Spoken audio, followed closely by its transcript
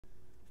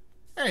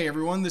Hey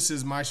everyone, this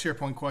is My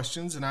SharePoint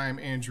Questions and I am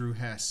Andrew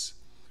Hess.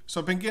 So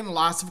I've been getting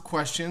lots of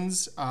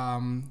questions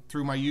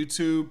through my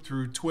YouTube,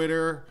 through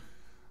Twitter,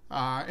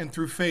 and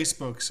through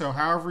Facebook. So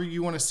however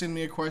you want to send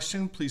me a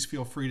question, please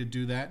feel free to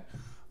do that.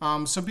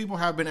 Some people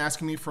have been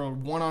asking me for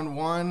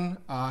one-on-one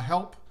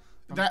help.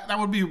 That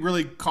would be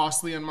really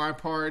costly on my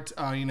part.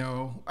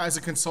 As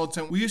a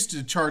consultant, we used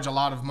to charge a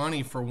lot of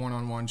money for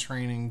one-on-one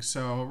training.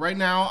 So right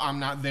now I'm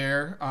not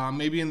there,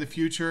 maybe in the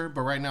future,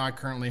 but right now I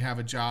currently have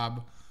a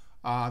job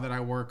that I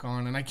work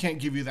on, and I can't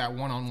give you that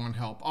one-on-one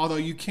help. Although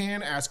you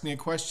can ask me a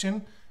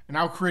question and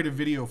I'll create a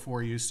video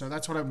for you. So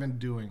that's what I've been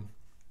doing.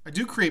 I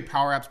do create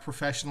Power Apps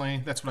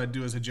professionally. That's what I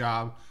do as a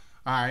job.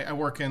 I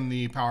work in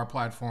the Power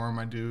Platform.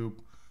 I do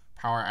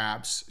Power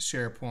Apps,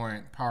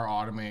 SharePoint, Power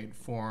Automate,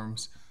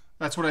 Forms.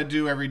 That's what I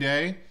do every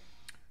day.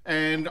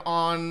 And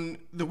on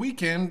the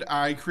weekend,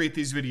 I create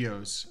these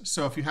videos.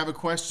 So if you have a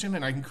question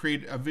and I can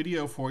create a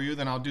video for you,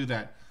 then I'll do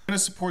that. I'm going to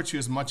support you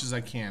as much as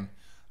I can.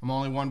 I'm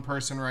only one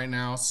person right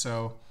now,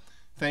 so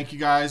thank you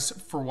guys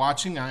for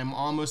watching. I'm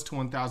almost to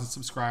 1,000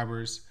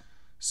 subscribers,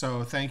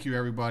 so thank you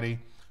everybody.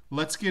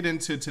 Let's get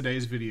into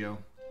today's video.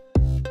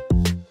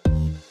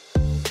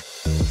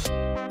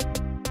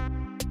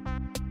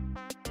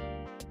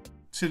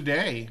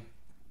 Today,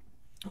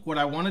 what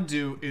I want to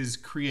do is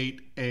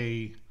create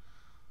a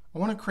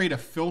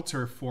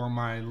filter for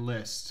my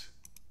list.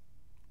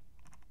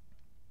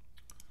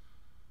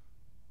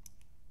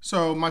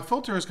 So my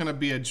filter is going to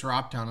be a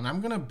drop-down, and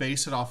I'm going to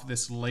base it off of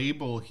this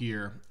label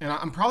here. And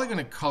I'm probably going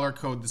to color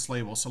code this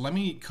label. So let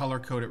me color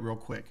code it real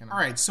quick. All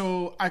right,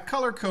 so I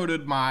color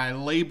coded my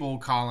label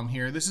column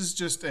here. This is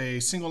just a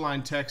single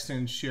line text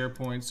in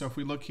SharePoint. So if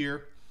we look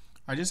here,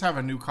 I just have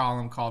a new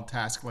column called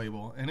task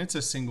label, and it's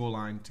a single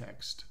line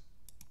text.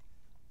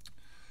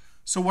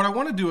 So what I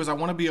want to do is I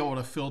want to be able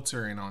to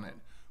filter in on it.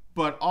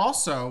 But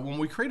also, when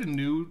we create a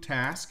new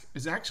task,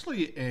 it's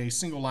actually a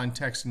single line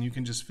text, and you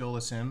can just fill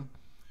this in.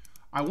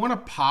 I want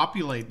to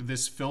populate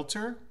this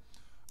filter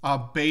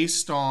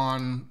based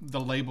on the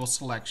label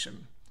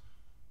selection.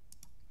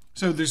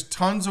 So there's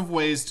tons of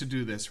ways to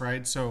do this,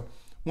 right? So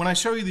when I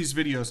show you these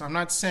videos, I'm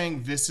not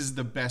saying this is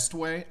the best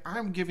way.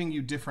 I'm giving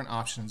you different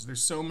options.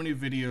 There's so many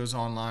videos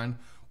online,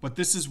 but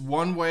this is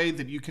one way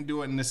that you can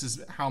do it, and this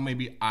is how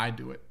maybe I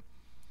do it.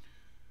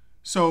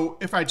 So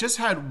if I just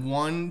had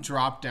one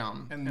drop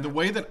down, and the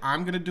way that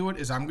I'm going to do it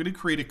is I'm going to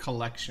create a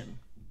collection.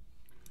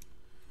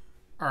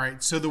 All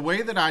right, so the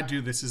way that I do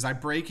this is I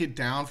break it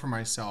down for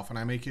myself and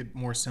I make it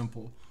more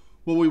simple.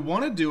 What we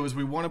want to do is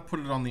we want to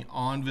put it on the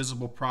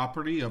OnVisible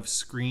property of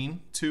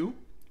screen 2,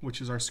 which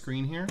is our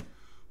screen here.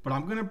 But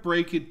I'm going to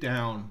break it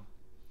down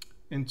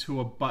into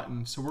a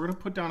button. So we're going to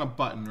put down a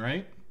button,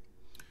 right?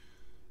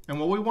 And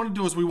what we want to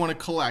do is we want to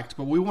collect,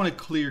 but we want to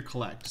clear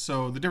collect.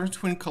 So the difference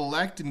between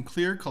collect and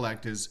clear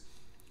collect is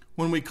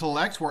when we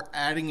collect, we're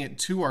adding it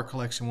to our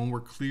collection. When we're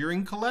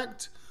clearing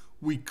collect,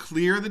 we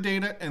clear the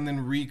data and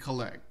then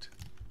recollect.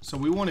 So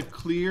we want to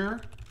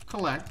clear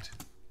collect,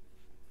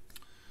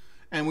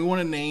 and we want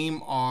to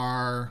name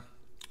our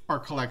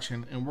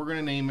collection, and we're going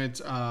to name it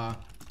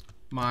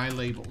My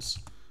Labels.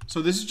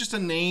 So this is just a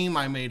name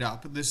I made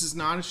up. This is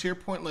not a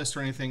SharePoint list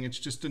or anything. It's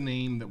just a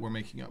name that we're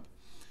making up.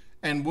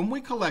 And when we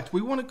collect,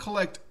 we want to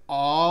collect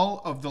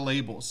all of the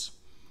labels.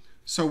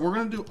 So we're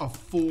going to do a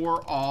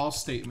ForAll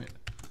statement.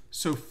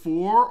 So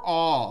for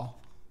all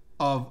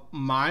of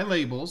my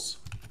labels,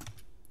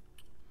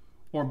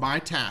 or my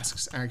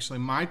tasks, actually,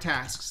 my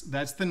tasks,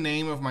 that's the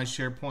name of my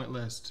SharePoint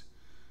list.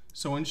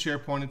 So in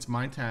SharePoint, it's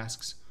my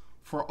tasks.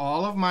 For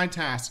all of my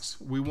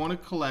tasks, we want to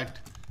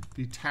collect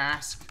the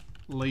task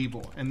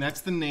label, and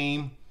that's the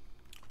name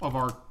of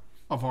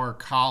our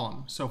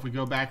column. So if we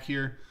go back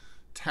here,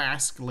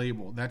 task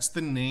label, that's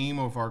the name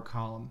of our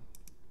column.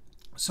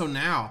 So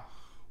now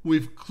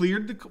we're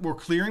clearing the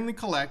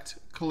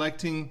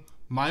collecting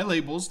my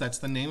labels, that's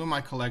the name of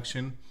my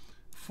collection.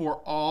 For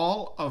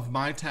all of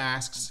my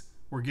tasks,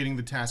 we're getting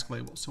the task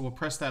label. So we'll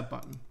press that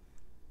button.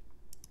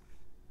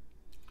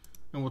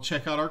 And we'll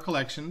check out our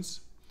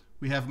collections.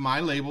 We have my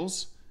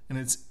labels, and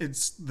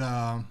it's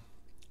the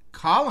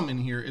column in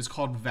here is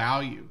called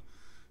value.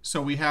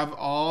 So we have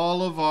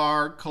all of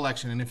our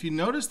collection. And if you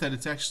notice that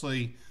it's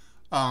actually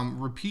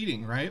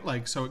repeating, right?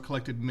 Like, so it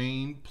collected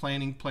main,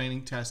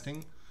 planning,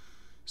 testing.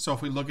 So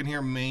if we look in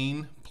here,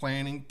 main,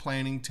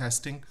 planning,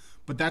 testing.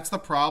 But that's the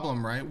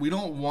problem, right? We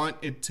don't want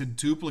it to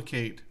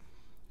duplicate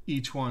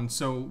each one.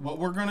 So what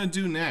we're going to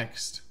do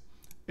next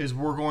is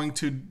we're going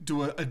to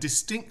do a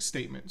distinct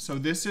statement. So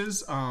this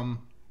is,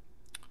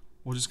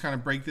 we'll just kind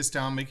of break this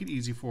down, make it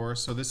easy for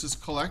us. So this is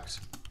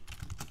collect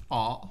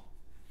all.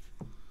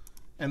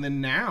 And then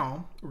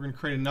now we're going to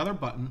create another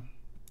button,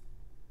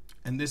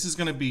 and this is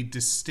going to be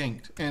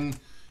distinct. And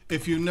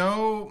if you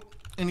know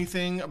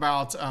anything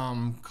about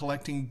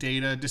collecting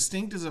data,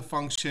 distinct is a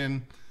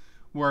function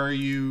where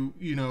you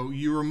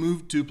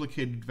remove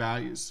duplicated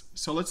values.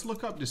 So let's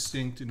look up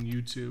distinct in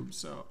YouTube,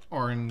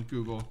 or in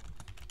Google.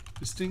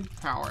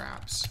 Distinct Power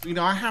Apps.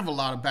 I have a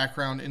lot of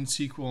background in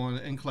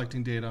SQL and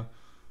collecting data,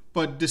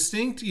 But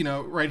distinct, you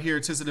know, right here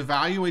it says it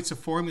evaluates a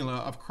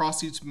formula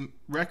across each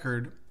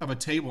record of a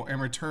table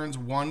and returns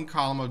one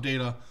column of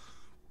data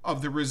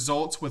of the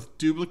results with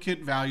duplicate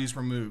values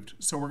removed.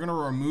 So we're going to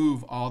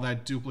remove all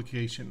that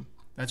duplication.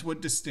 That's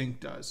what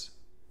distinct does.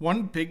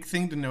 One big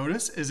thing to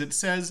notice is it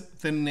says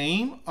the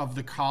name of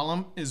the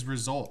column is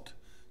result.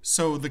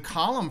 So the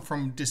column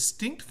from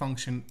distinct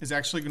function is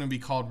actually going to be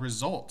called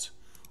result.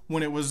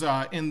 When it was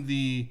in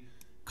the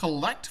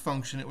collect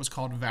function, it was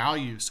called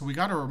value. So we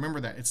got to remember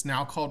that. It's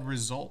now called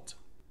result.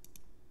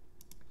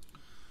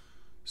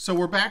 So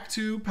we're back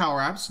to Power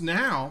Apps.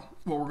 Now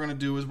what we're going to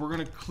do is we're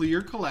going to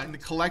clear collect the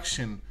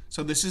collection.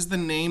 So this is the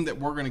name that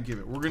we're going to give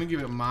it. We're going to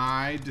give it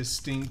my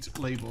distinct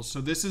labels.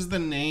 So this is the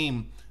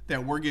name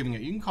that we're giving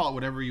it. You can call it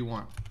whatever you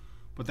want,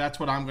 but that's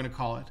what I'm going to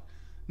call it.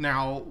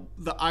 Now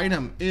the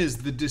item is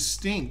the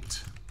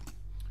distinct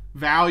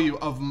value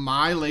of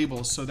my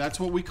labels. So that's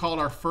what we called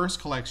our first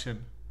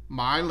collection,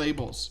 my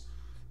labels.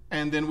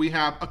 And then we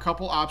have a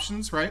couple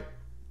options, right?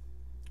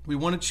 We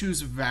want to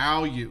choose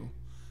value.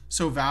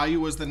 So value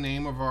was the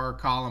name of our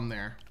column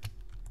there.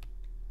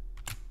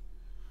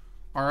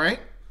 All right.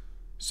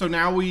 So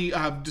now we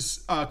have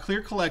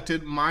clear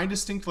collected my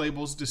distinct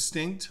labels,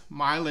 distinct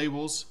my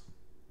labels,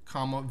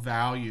 comma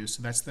value.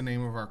 So that's the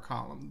name of our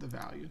column, the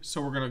value.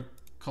 So we're going to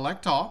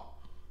collect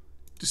all,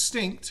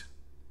 distinct.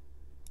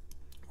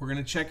 We're going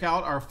to check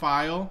out our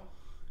file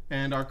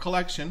and our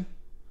collection.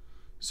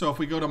 So if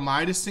we go to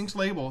my distinct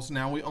labels,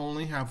 now we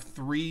only have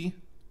 3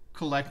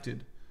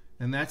 collected.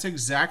 And that's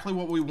exactly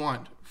what we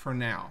want for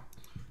now.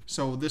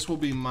 So this will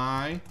be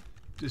my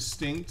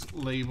distinct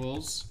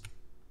labels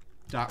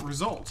dot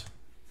result.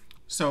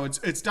 So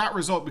it's dot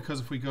result because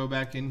if we go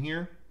back in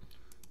here,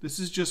 this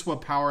is just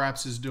what Power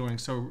Apps is doing.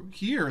 So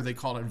here they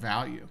call it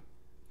value.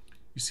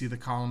 You see the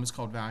column is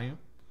called value.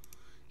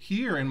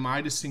 Here in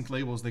my distinct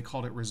labels, they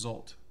called it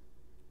result.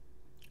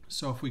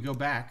 So if we go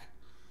back,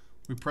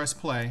 we press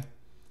play,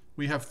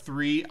 we have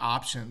 3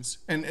 options.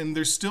 And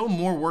there's still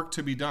more work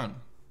to be done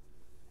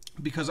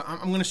because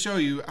I'm going to show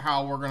you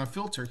how we're going to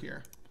filter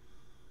here.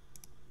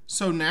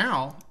 So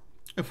now,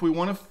 if we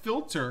want to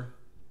filter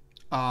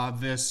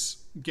this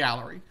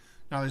gallery,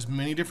 now there's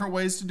many different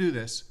ways to do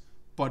this,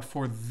 but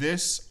for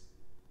this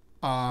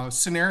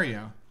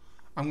scenario,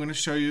 I'm going to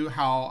show you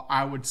how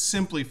I would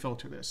simply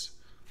filter this.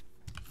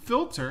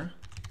 Filter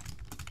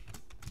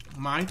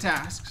my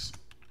tasks,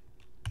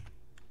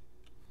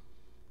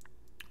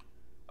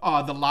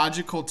 the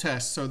logical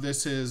test. So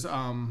this is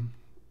our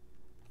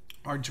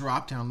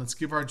dropdown. Let's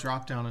give our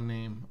dropdown a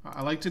name.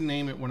 I like to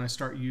name it when I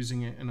start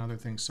using it in other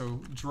things. So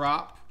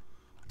drop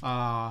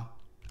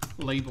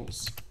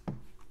labels.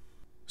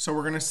 So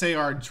we're going to say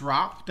our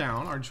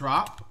dropdown, our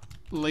drop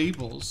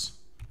labels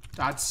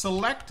dot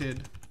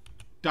selected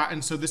dot,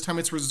 and so this time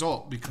it's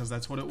result because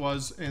that's what it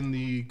was in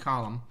the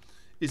column,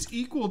 is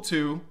equal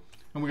to,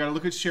 and we got to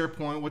look at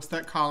SharePoint. What's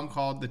that column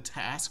called? The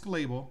task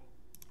label.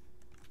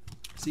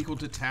 It's equal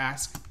to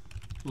task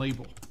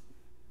label.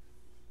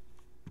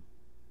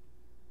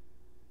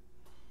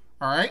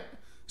 All right.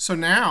 So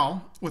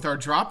now with our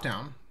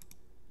dropdown,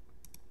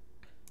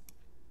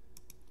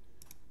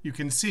 you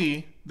can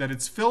see that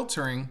it's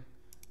filtering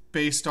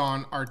based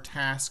on our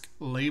task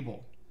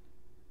label.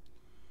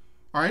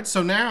 All right.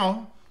 So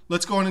now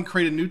let's go on and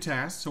create a new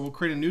task. So we'll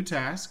create a new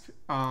task.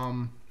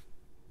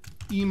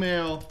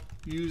 Email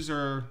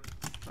user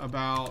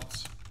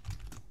about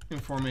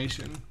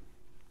information.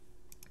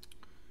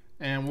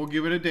 And we'll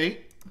give it a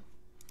date.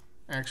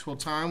 Actual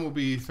time will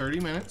be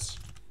 30 minutes.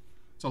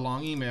 It's a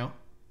long email.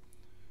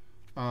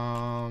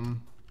 Bart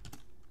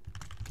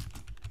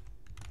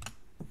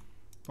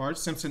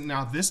Simpson.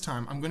 Now this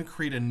time I'm going to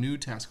create a new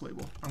task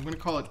label. I'm going to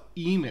call it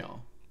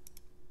email.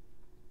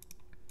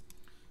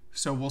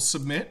 So we'll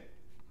submit.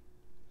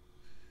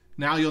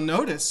 Now you'll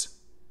notice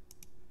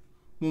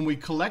when we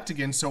collect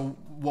again, so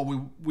what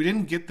we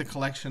didn't get the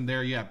collection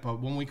there yet, but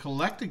when we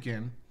collect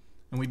again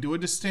and we do a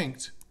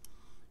distinct,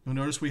 you'll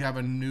notice we have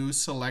a new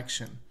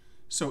selection.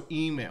 So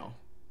email.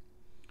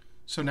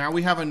 So now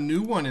we have a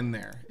new one in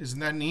there. Isn't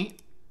that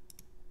neat?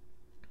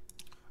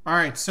 All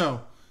right,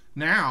 so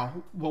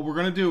now what we're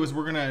going to do is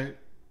we're going to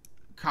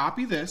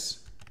copy this,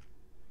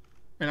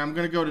 and I'm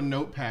going to go to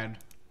Notepad.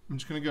 I'm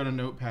just going to go to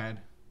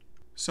Notepad.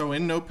 So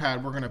in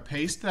Notepad, we're going to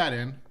paste that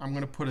in. I'm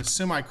going to put a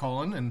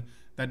semicolon, and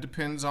that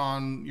depends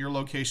on your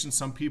location.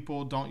 Some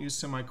people don't use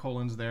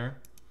semicolons there.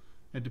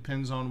 It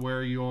depends on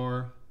where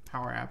your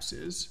Power Apps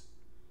is.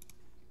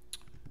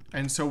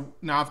 And so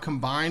now I've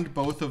combined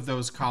both of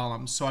those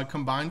columns. So I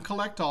combined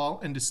collect all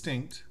and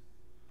distinct.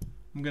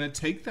 I'm going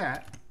to take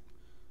that.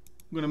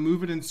 I'm going to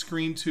move it in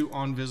screen to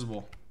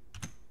OnVisible.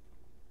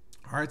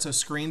 All right, so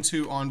screen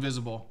to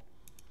OnVisible.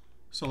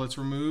 So let's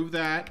remove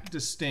that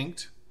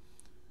distinct.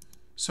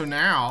 So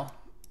now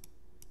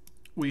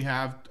we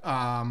have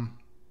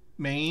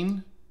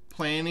main,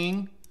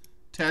 planning,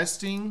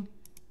 testing,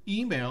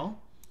 email.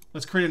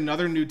 Let's create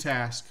another new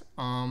task.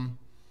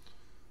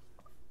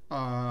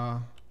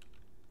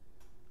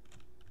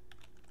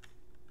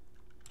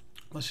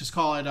 Let's just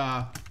call it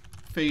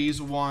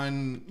phase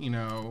 1,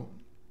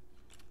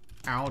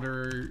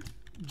 outer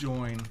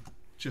join.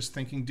 Just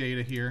thinking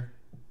data here.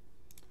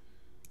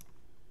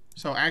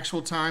 So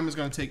actual time is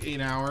going to take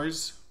 8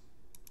 hours.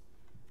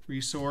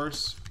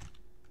 Resource.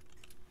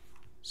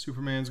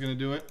 Superman's going to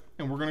do it.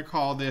 And we're going to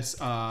call this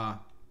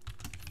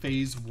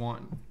phase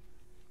 1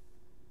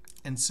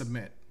 and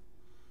submit.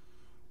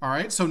 All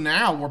right, so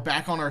now we're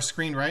back on our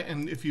screen, right?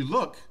 And if you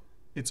look,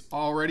 it's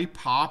already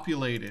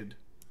populated.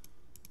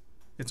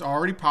 It's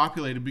already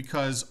populated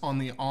because on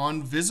the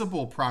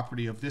OnVisible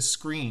property of this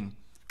screen,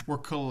 we're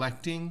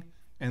collecting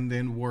and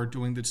then we're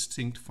doing the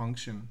distinct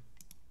function.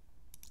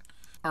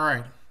 All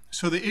right,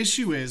 so the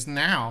issue is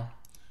now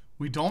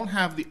we don't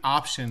have the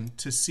option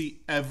to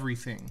see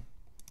everything.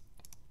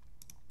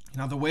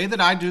 Now the way that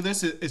I do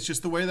this, it's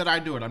just the way that I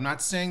do it. I'm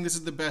not saying this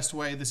is the best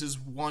way, this is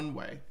one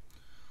way.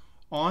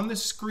 On the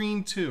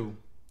screen too,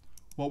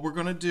 what we're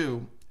gonna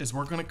do is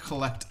we're gonna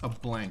collect a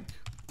blank.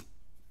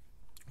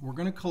 We're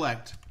gonna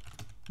collect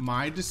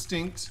my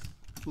distinct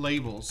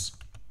labels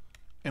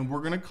and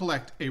we're gonna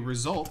collect a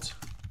result.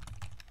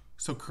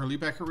 So curly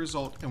bracket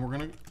result, and we're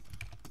gonna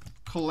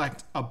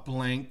collect a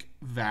blank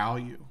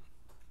value.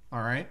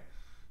 All right,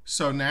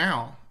 so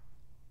now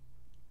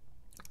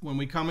when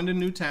we come into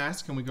new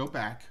task and we go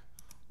back,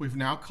 we've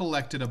now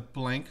collected a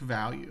blank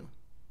value.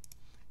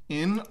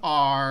 In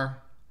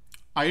our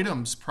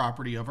items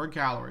property of our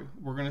gallery,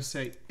 we're going to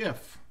say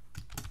if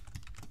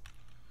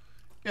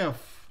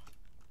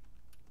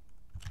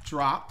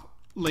drop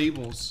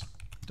labels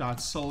dot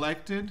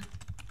selected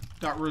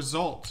dot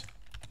result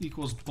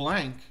equals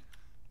blank,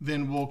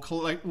 then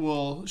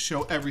we'll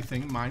show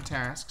everything, my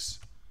tasks.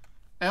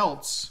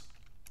 Else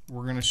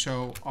we're going to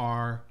show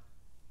our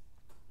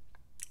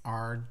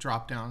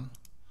drop down.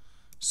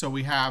 So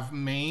we have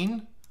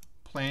main,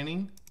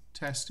 planning,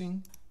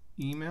 testing,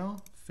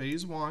 email,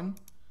 phase 1,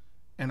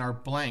 and our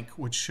blank,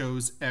 which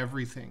shows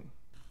everything.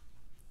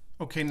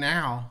 Okay,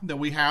 now that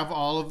we have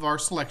all of our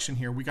selection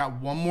here, we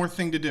got one more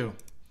thing to do,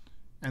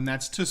 and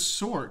that's to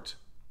sort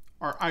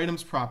our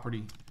items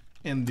property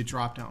in the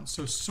dropdown.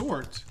 So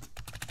sort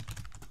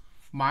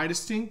my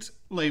distinct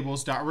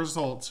labels dot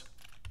result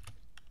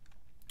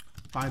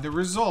by the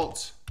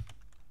result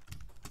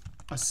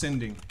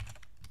ascending.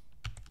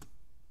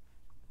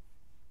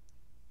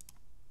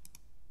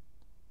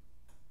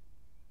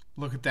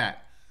 Look at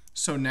that.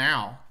 So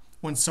now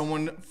when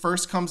someone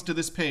first comes to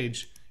this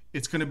page,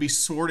 it's going to be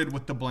sorted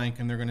with the blank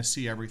and they're going to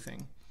see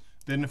everything.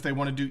 Then if they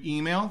want to do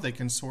email, they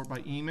can sort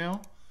by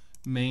email,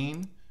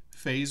 main,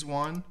 phase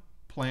 1,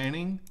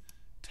 planning,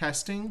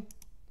 testing.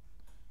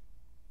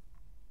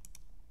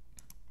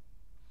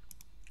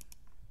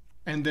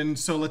 And then,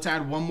 so let's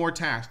add one more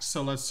task.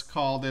 So let's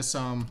call this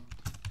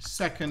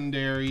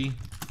secondary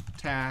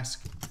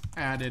task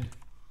added.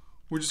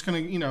 We're just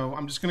going to,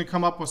 I'm just going to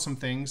come up with some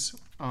things.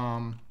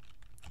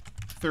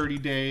 30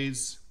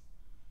 days.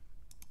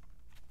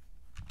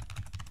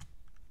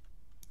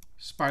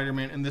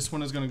 Spider-Man, and this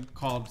one is going to be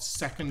called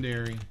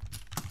secondary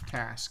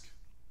task.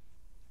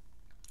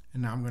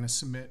 And now I'm going to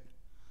submit.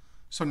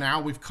 So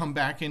now we've come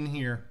back in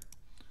here.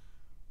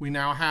 We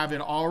now have it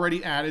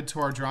already added to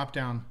our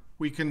dropdown.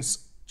 We can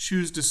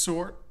choose to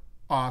sort,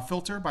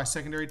 filter by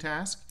secondary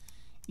task,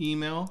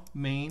 email,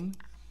 main,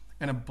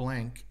 and a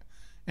blank.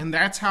 And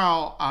that's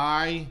how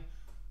I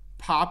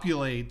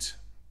populate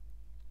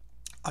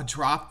a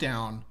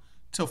dropdown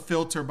to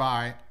filter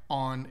by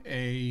on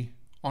a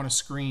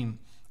screen.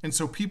 And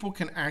so people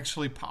can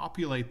actually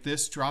populate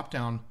this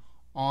dropdown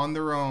on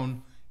their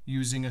own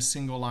using a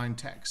single line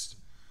text.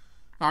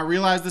 I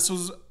realize this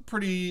was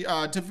pretty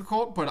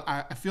difficult, but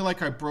I feel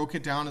like I broke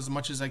it down as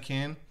much as I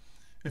can.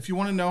 If you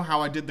want to know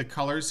how I did the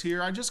colors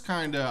here, I just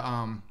kind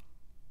of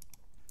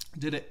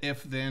did an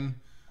if then.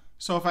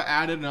 So if I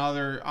added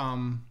another,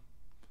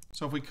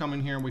 so if we come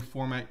in here and we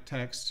format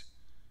text,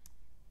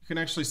 you can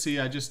actually see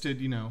I just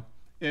did,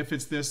 if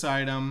it's this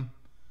item,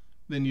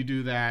 then you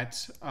do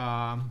that.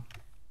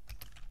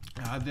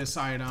 This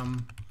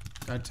item,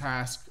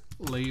 task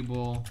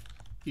label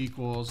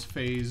equals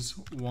phase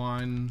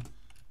 1.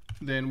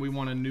 Then we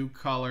want a new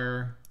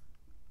color.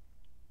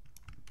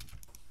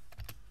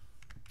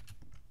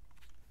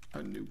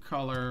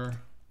 Let's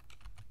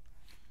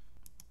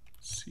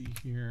see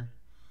here.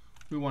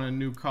 We want a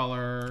new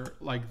color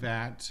like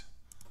that.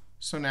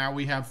 So now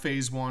we have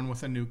phase 1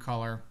 with a new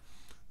color.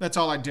 That's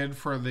all I did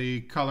for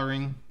the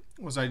coloring,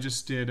 was I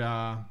just did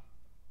an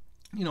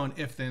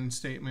if-then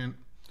statement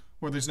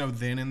where there's no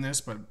then in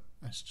this, but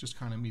that's just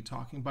kind of me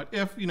talking. But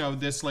if,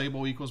 this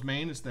label equals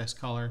main, it's this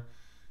color.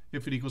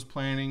 If it equals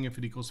planning, if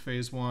it equals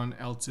phase 1,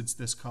 else it's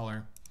this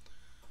color.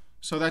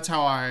 So that's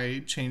how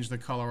I change the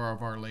color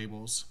of our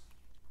labels.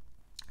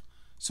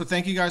 So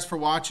thank you guys for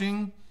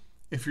watching.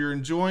 If you're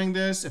enjoying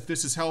this, if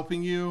this is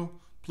helping you,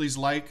 please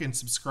like and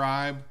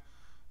subscribe.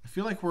 I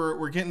feel like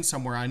we're getting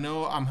somewhere. I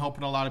know I'm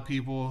helping a lot of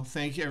people.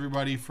 Thank you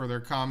everybody for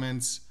their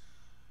comments.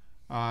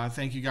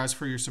 Thank you guys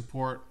for your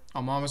support.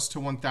 I'm almost to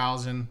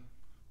 1,000.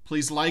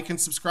 Please like and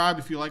subscribe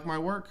if you like my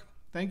work.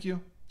 Thank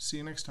you. See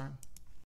you next time.